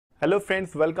Hello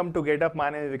friends, welcome to Gradeup.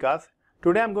 My name is Vikas.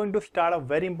 Today I am going to start a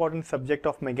very important subject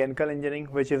of mechanical engineering,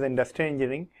 which is industrial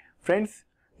engineering. Friends,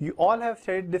 you all have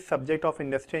studied this subject of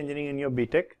industrial engineering in your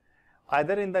BTech,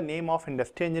 either in the name of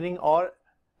industrial engineering or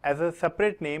as a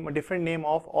separate name, a different name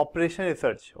of operational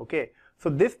research. Okay,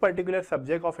 so this particular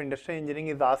subject of industrial engineering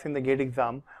is asked in the GATE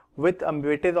exam with a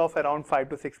weightage of around 5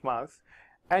 to 6 marks.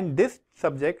 And this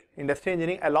subject, industrial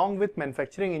engineering, along with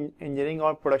manufacturing engineering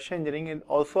or production engineering, is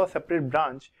also a separate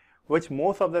branch which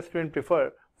most of the students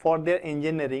prefer for their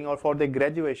engineering or for their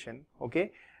graduation.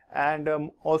 Okay, and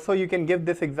also you can give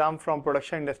this exam from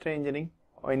production industrial engineering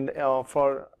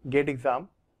for GATE exam.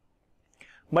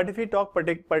 But if we talk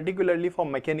particularly for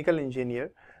mechanical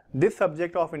engineer, this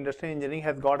subject of industrial engineering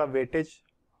has got a weightage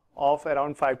of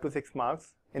around 5 to 6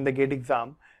 marks in the GATE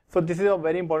exam. So this is a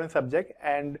very important subject,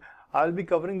 and I'll be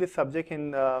covering this subject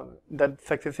in the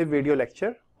successive video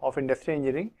lecture of industrial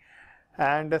engineering.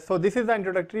 And so this is the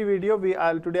introductory video.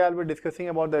 Today I'll be discussing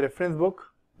about the reference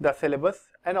book, the syllabus,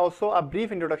 and also a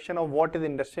brief introduction of what is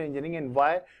industrial engineering and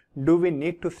why do we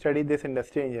need to study this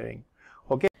industrial engineering.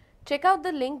 Okay. Check out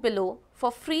the link below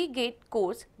for free GATE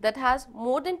course that has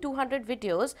more than 200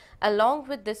 videos along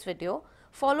with this video,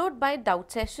 followed by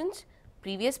doubt sessions,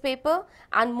 previous paper,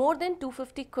 and more than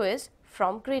 250 quiz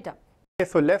from Gradeup. Okay,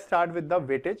 so let's start with the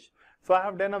weightage. So I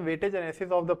have done a weightage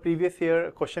analysis of the previous year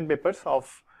question papers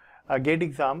of GATE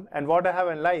exam, and what I have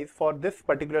analyzed for this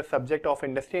particular subject of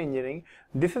industrial engineering,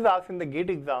 this is asked in the GATE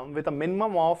exam with a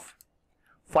minimum of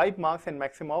 5 marks and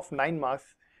maximum of 9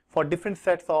 marks for different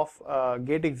sets of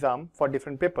GATE exam for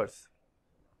different papers.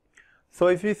 So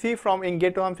if you see from in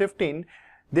GATE 2015,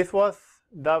 this was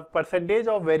the percentage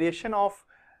of variation of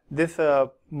this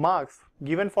marks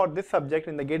given for this subject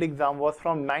in the GATE exam was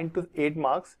from 9 to 8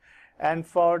 marks, and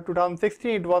for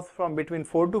 2016 it was from between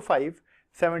 4 to 5,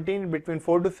 17 between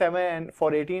 4 to 7, and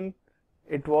for 18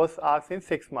 it was asked in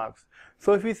 6 marks.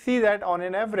 So if we see that on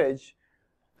an average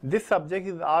this subject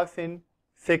is asked in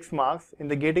 6 marks in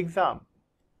the GATE exam.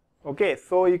 Okay,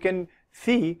 so you can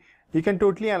see, you can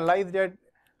totally analyze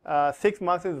that 6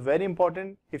 marks is very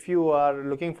important if you are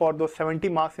looking for those 70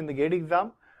 marks in the GATE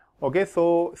exam. Okay,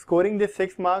 so scoring this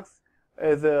 6 marks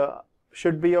is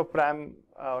should be your prime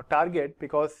target,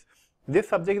 because this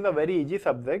subject is a very easy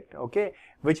subject, okay,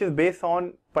 which is based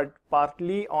on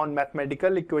partly on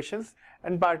mathematical equations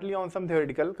and partly on some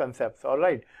theoretical concepts. All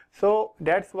right, so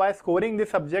that's why scoring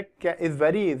this subject is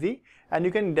very easy, and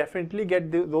you can definitely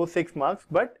get those 6 marks.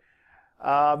 But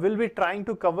we'll be trying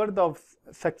to cover the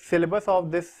syllabus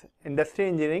of this industrial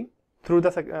engineering through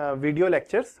the video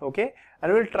lectures, okay,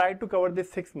 and we'll try to cover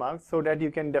this 6 marks so that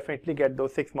you can definitely get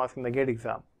those 6 marks in the GATE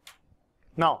exam.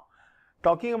 Now,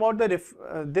 talking about the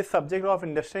this subject of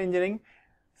industrial engineering,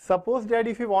 suppose that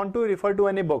if you want to refer to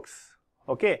any books,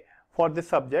 okay, for this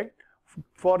subject,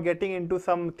 for getting into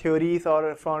some theories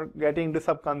or for getting into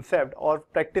some concept or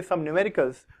practice some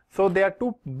numericals, so there are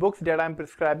 2 books that I am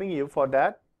prescribing you for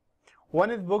that.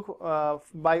 One is book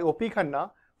by O.P.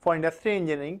 Khanna for industrial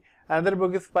engineering. Another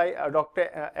book is by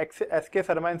Dr. S.K.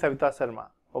 Sharma and Savita Sharma.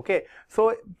 Okay,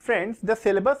 so friends, the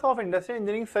syllabus of industrial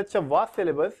engineering is such a vast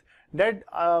syllabus that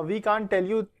we can't tell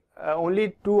you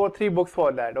only 2 or 3 books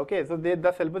for that. Okay, so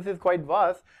the syllabus is quite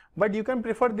vast, but you can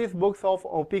prefer these books of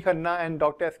O.P. Khanna and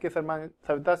Dr. S.K. Sharma and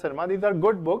Savita Sharma. These are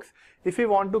good books if you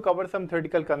want to cover some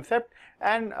theoretical concept,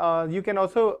 and you can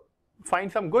also find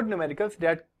some good numericals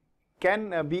that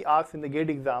can be asked in the GATE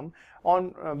exam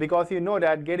on because you know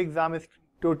that GATE exam is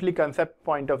totally concept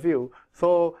point of view.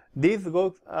 So these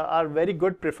books are very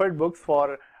good preferred books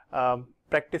for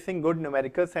practicing good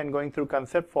numericals and going through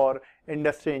concept for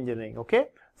industrial engineering. Okay,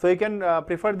 so you can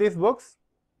prefer these books.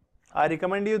 I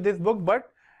recommend you this book.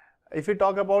 But if you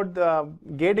talk about the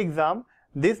GATE exam,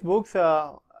 these books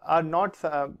are not,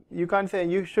 you can't say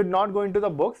you should not go into the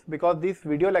books, because this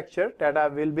video lecture that I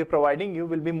will be providing you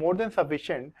will be more than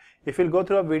sufficient. If you go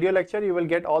through a video lecture, you will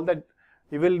get all that.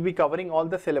 You will be covering all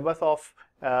the syllabus of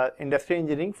industrial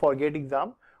engineering for GATE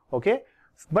exam. Okay,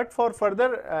 but for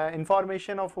further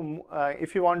information of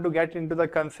if you want to get into the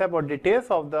concept or details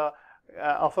of the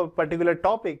of a particular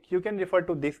topic, you can refer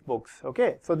to these books.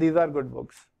 Okay, so these are good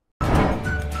books.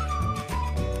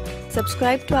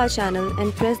 Subscribe to our channel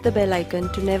and press the bell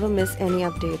icon to never miss any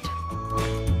update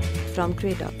from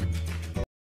Gradeup.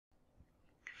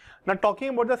 Now, talking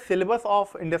about the syllabus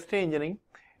of industrial engineering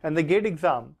and the GATE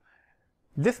exam,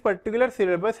 this particular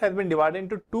syllabus has been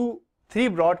divided into 3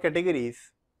 broad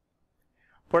categories: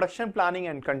 production planning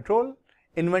and control,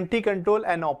 inventory control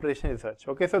and operation research.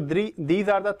 Okay, so these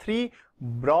are the three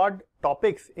broad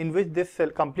topics in which this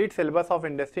complete syllabus of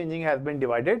industry engineering has been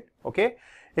divided. Okay,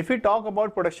 if we talk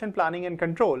about production planning and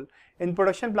control, in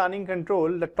production planning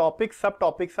control, the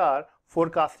subtopics are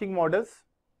forecasting models,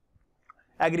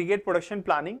 aggregate production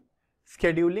planning,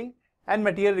 scheduling, and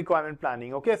material requirement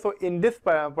planning. Okay, so in this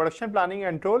production planning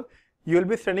and control, you will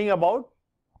be studying about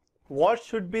what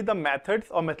should be the methods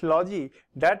or methodology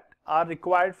that are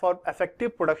required for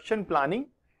effective production planning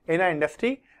in an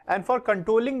industry and for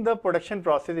controlling the production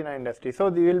process in an industry. So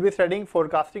we will be studying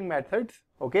forecasting methods,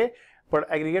 okay, for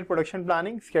aggregate production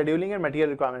planning, scheduling, and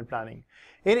material requirement planning.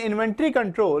 In inventory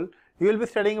control, you will be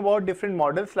studying about different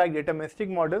models like deterministic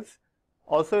models.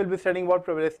 Also, you will be studying about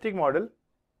probabilistic model.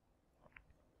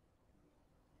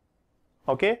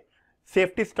 Okay,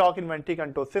 safety stock inventory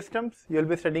control systems. You will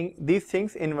be studying these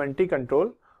things in inventory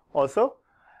control. Also,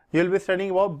 you will be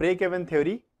studying about break-even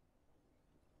theory.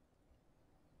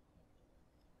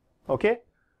 Okay,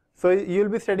 so you will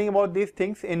be studying about these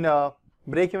things in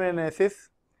break-even analysis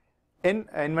in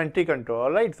inventory control.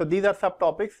 All right, so these are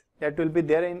subtopics that will be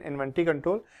there in inventory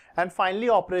control. And finally,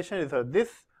 operation research. This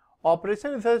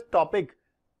operation research topic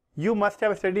you must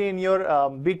have studied in your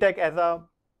BTech as a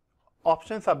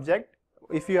option subject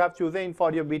if you have chosen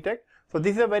for your BTech. So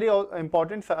this is a very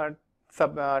important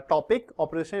topic,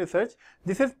 operation research.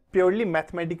 This is purely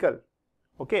mathematical.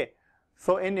 Okay,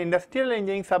 so in industrial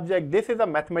engineering subject, this is a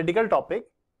mathematical topic.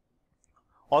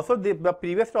 Also, the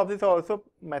previous topics are also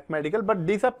mathematical, but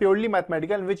these are purely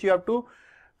mathematical, in which you have to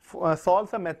solve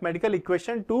some mathematical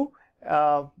equation to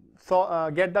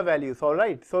get the values. All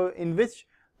right, so in which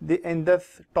in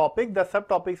this topic, the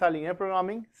subtopics are linear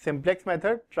programming, simplex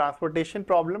method, transportation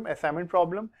problem, assignment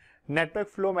problem, network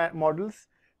flow models,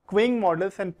 queuing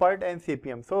models, and PERT and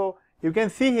CPM. So you can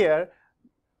see here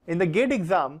in the GATE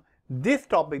exam, this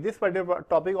particular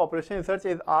topic, operation research,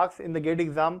 is asked in the GATE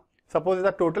exam. Suppose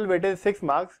the total weightage is 6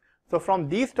 marks. So from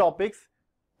these topics,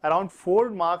 around 4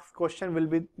 marks question will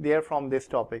be there from this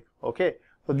topic. Okay,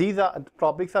 so these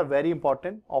topics are very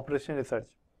important, operation research.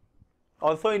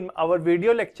 Also, in our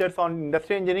video lectures on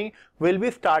industrial engineering, we will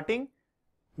be starting,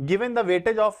 given the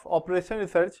weightage of operation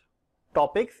research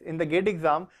topics in the GATE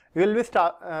exam, we will be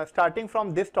starting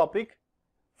from this topic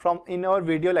in our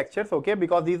video lectures. Okay,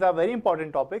 because these are very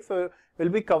important topics. So we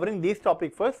will be covering these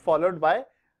topics first, followed by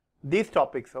these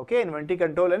topics, okay, inventory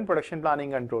control and production planning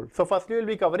control. So firstly, we will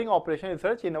be covering operation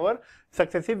research in our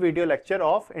successive video lecture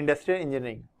of industrial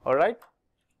engineering. All right.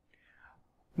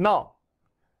 Now,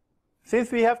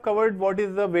 since we have covered what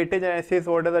is the weightage analysis,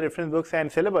 what are the reference books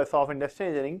and syllabus of industrial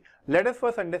engineering, let us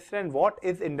first understand what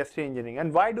is industrial engineering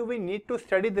and why do we need to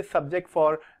study this subject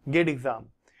for GATE exam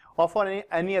or for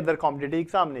any other competitive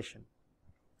examination.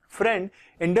 Friend,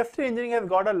 industrial engineering has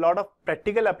got a lot of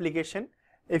practical application.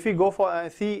 If we go for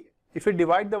if we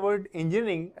divide the word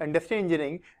engineering, industrial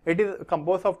engineering, it is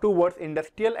composed of two words,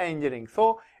 industrial and engineering.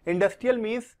 So industrial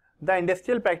means the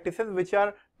industrial practices which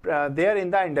are there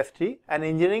in the industry, and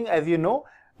engineering, as you know,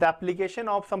 the application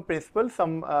of some principles,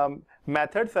 some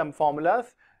methods, some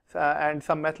formulas, and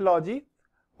some methodology,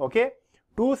 okay,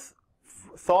 to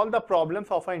solve the problems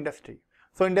of an industry.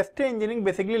 So industrial engineering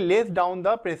basically lays down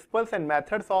the principles and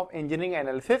methods of engineering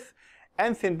analysis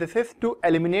and synthesis to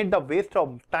eliminate the waste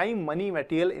of time, money,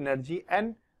 material, energy,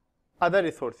 and other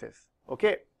resources.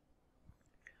 Okay.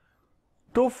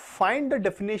 To find the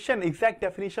definition, exact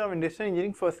definition of industrial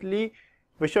engineering, firstly,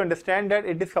 we should understand that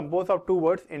it is composed of two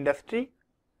words, industry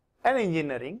and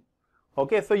engineering.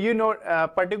 Okay, so you know,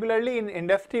 particularly in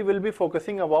industry, we will be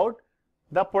focusing about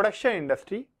the production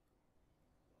industry.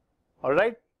 All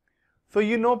right. So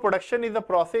you know, production is a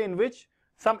process in which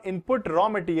some input raw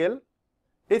material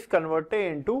is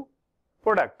converted into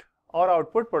product or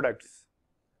output products,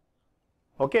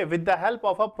 okay, with the help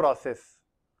of a process,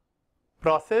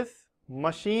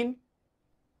 machine,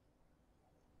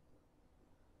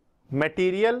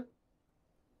 material,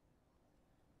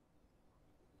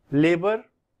 labor.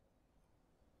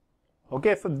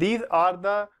 Okay, so these are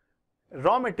the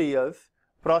raw materials,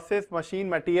 process, machine,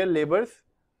 material, labors,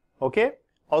 okay,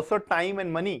 also time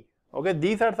and money. Okay,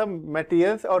 these are some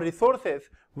materials or resources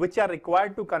which are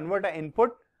required to convert an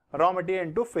input raw material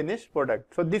into finished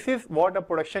product. So this is what a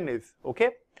production is.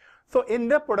 Okay, so in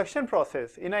the production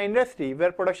process in an industry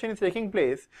where production is taking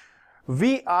place,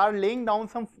 we are laying down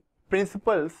some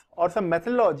principles or some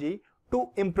methodology to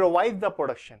improvise the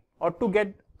production or to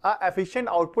get an efficient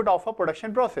output of a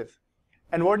production process.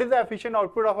 And what is the efficient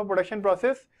output of a production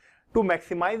process? To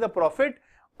maximize the profit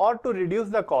or to reduce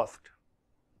the cost.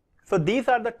 So these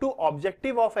are the two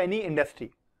objectives of any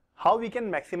industry. How we can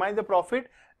maximize the profit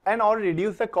and or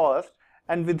reduce the cost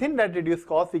and within that reduced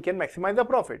cost we can maximize the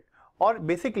profit. Or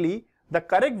basically the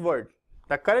correct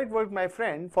word my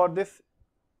friend for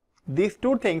these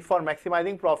two things for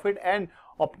maximizing profit and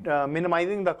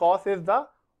minimizing the cost is the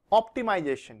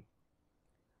optimization.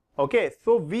 Okay,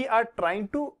 so we are trying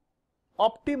to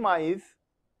optimize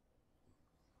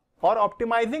or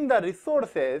optimizing the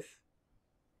resources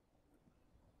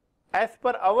as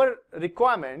per our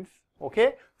requirements,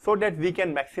 okay, so that we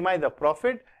can maximize the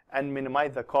profit and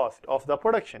minimize the cost of the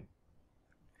production.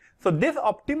 So this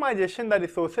optimization the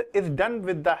resources is done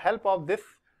with the help of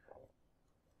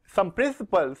some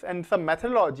principles and some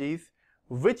methodologies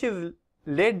which is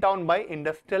laid down by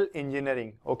industrial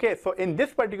engineering. Okay, so in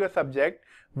this particular subject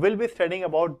we'll be studying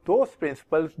about those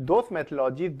principles, those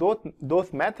methodologies,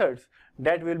 those methods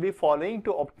that we'll be following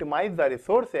to optimize the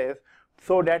resources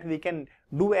so that we can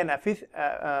do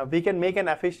we can make an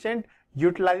efficient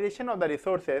utilization of the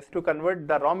resources to convert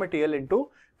the raw material into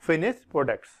finished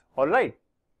products. All right.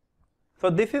 So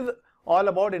this is all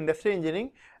about industrial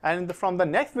engineering, and from the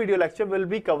next video lecture we'll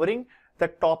be covering the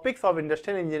topics of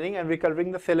industrial engineering and we're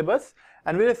covering the syllabus,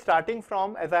 and we'll be starting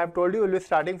from, as I have told you, we'll be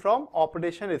starting from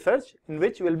operation research, in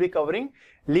which we'll be covering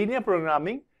linear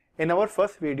programming in our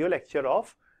first video lecture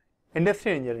of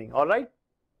industrial engineering. All right.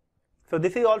 So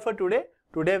this is all for today.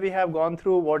 Today we have gone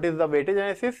through what is the weightage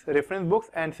analysis, reference books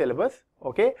and syllabus.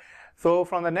 Okay. So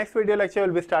from the next video lecture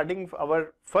we'll be starting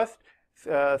our first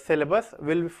syllabus.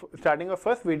 We'll be starting our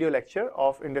first video lecture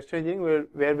of industrial engineering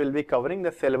where we'll be covering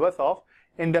the syllabus of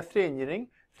industrial engineering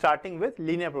starting with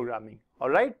linear programming. All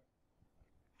right.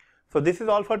 So this is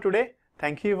all for today.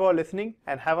 Thank you for listening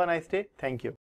and have a nice day. Thank you.